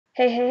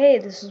Hey,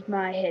 this is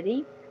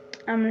MyHitty.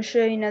 I'm going to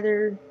show you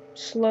another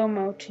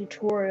slow-mo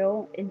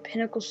tutorial in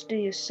Pinnacle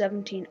Studio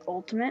 17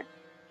 Ultimate.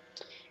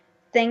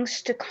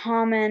 Thanks to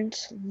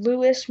comment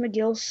Luis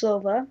Miguel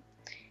Silva.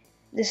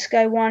 This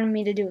guy wanted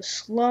me to do a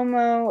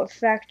slow-mo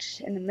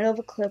effect in the middle of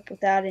a clip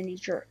without any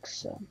jerks,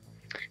 so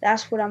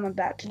that's what I'm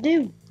about to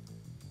do.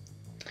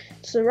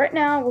 So right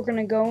now we're going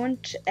to go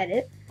into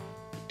edit,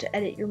 to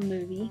edit your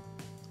movie.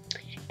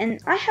 And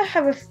I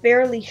have a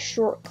fairly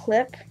short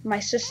clip.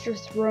 My sister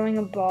throwing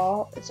a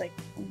ball. It's like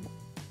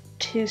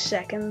 2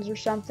 seconds or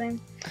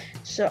something.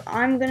 So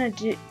I'm gonna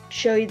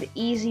show you the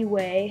easy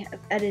way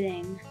of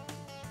editing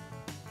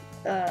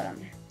the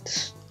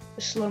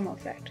slow-mo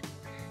effect.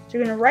 So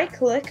you're gonna right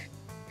click,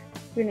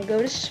 you're gonna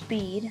go to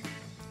speed,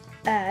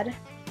 add,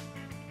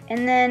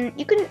 and then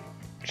you can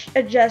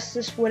adjust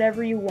this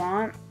whatever you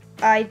want.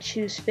 I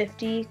choose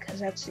 50 because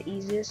that's the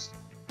easiest.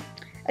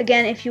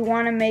 Again, if you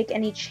want to make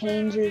any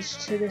changes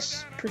to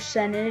this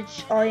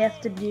percentage, all you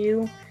have to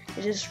do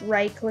is just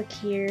right click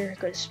here,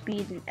 go to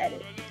speed and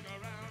edit.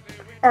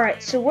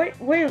 Alright, so what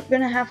we're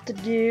gonna have to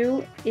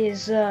do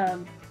is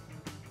you're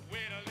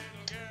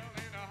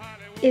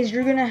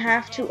gonna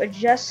have to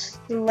adjust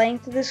the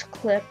length of this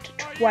clip to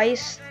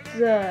twice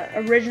the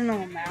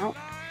original amount,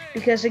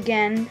 because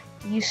again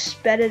you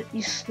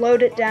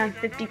slowed it down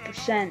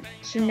 50%.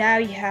 So now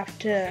you have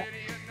to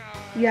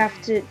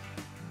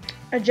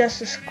adjust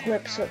this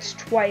clip so it's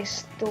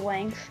twice the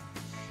length.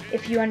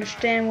 If you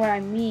understand what I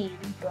mean,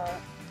 but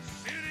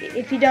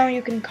if you don't,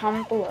 you can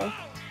comment below.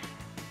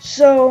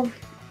 So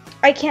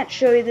I can't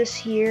show you this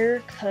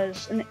here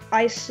because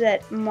I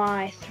set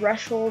my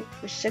threshold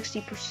for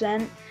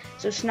 60%,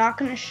 so it's not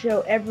going to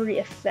show every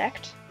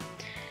effect.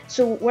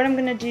 So what I'm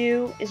going to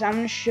do is I'm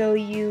going to show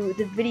you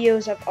the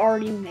videos I've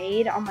already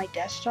made on my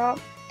desktop.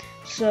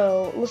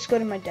 So let's go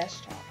to my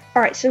desktop.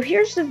 Alright, so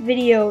here's the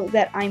video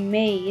that I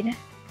made,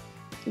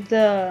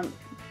 the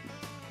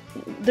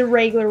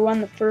regular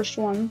one, the first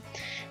one.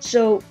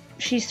 So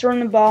she's throwing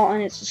the ball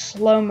and it's a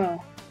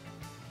slow-mo.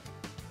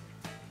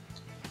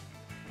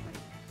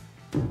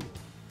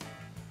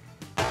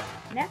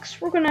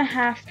 Next, we're gonna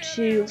have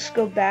to, let's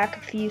go back a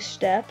few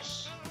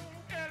steps.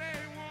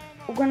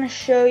 We're gonna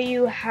show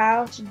you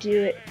how to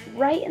do it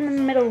right in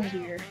the middle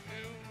here.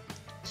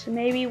 So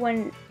maybe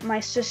when my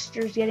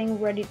sister's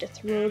getting ready to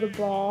throw the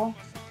ball,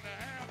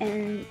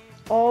 and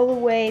all the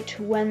way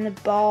to when the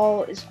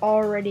ball is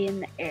already in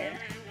the air.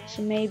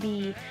 So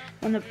maybe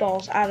when the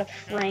ball's out of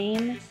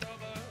frame,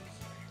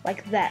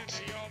 like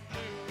that.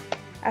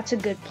 That's a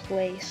good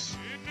place.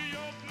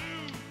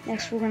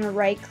 Next, we're gonna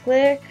right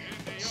click,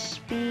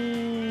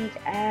 speed,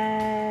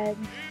 add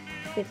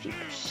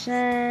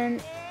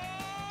 50%,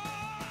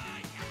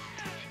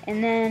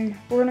 and then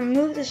we're gonna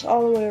move this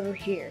all the way over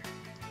here.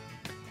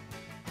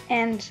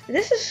 And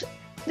this is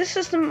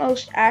the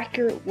most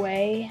accurate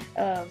way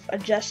of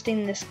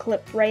adjusting this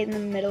clip right in the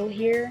middle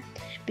here,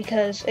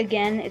 because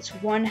again it's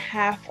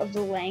 1/2 of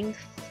the length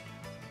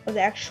of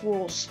the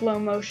actual slow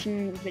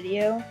motion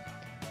video.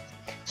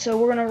 So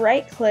we're gonna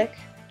right click,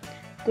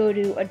 go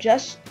to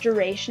adjust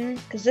duration,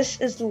 because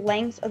this is the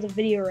length of the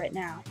video right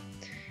now,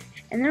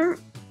 and then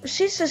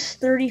see it says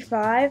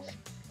 35.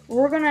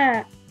 We're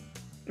gonna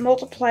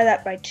multiply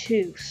that by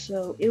 2,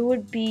 so it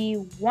would be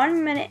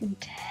 1 minute and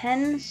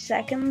 10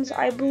 seconds,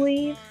 I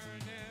believe.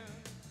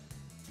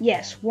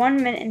 Yes,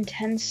 1 minute and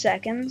 10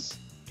 seconds,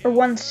 or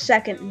 1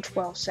 second and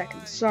 12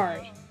 seconds,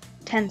 sorry,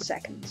 10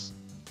 seconds.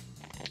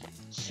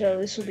 So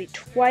this will be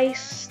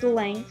twice the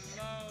length,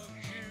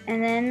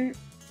 and then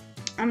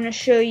I'm going to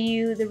show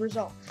you the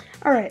result.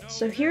 Alright,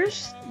 so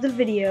here's the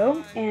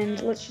video, and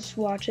let's just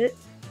watch it.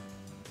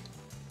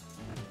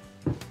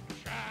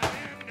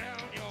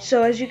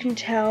 So as you can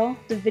tell,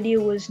 the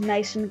video was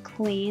nice and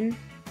clean.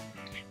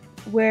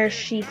 Where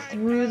she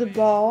threw the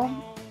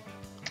ball,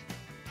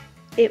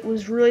 it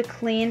was really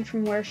clean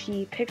from where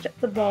she picked up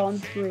the ball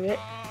and threw it.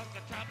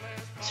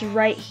 So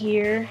right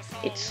here,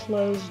 it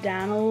slows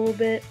down a little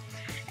bit,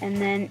 and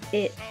then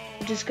it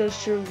just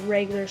goes to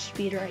regular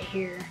speed right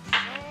here.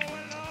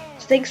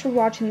 So thanks for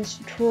watching this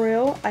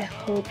tutorial. I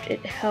hoped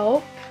it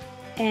helped,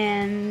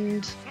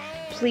 and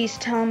please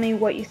tell me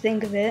what you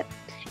think of it.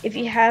 If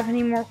you have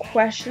any more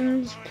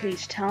questions,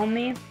 please tell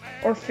me,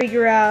 or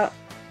figure out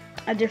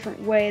a different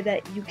way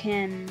that you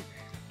can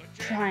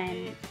try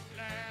and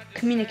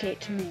communicate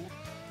to me.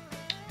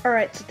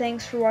 Alright, so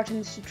thanks for watching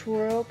this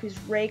tutorial. Please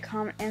rate,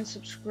 comment, and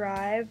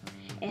subscribe,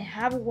 and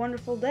have a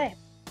wonderful day.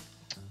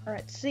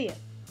 Alright, see ya.